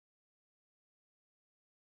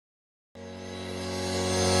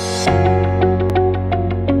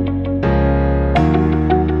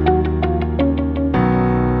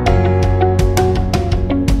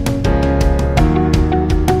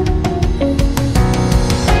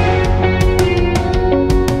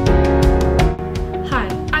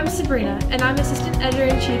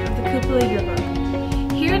Cupola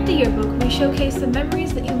Yearbook. Here at the Yearbook, we showcase the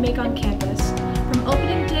memories that you make on campus. From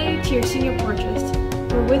opening day to your senior portraits,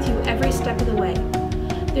 we're with you every step of the way.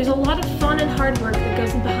 There's a lot of fun and hard work that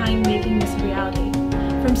goes behind making this a reality.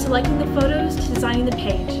 From selecting the photos to designing the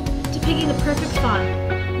page, to picking the perfect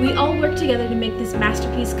font, we all work together to make this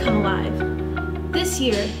masterpiece come alive. This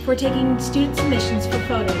year, we're taking student submissions for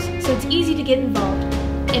photos, so it's easy to get involved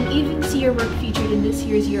and even see your work featured in this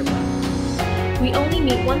year's yearbook. We only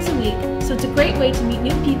meet once a week, so it's a great way to meet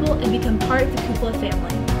new people and become part of the Cupola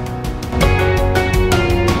family.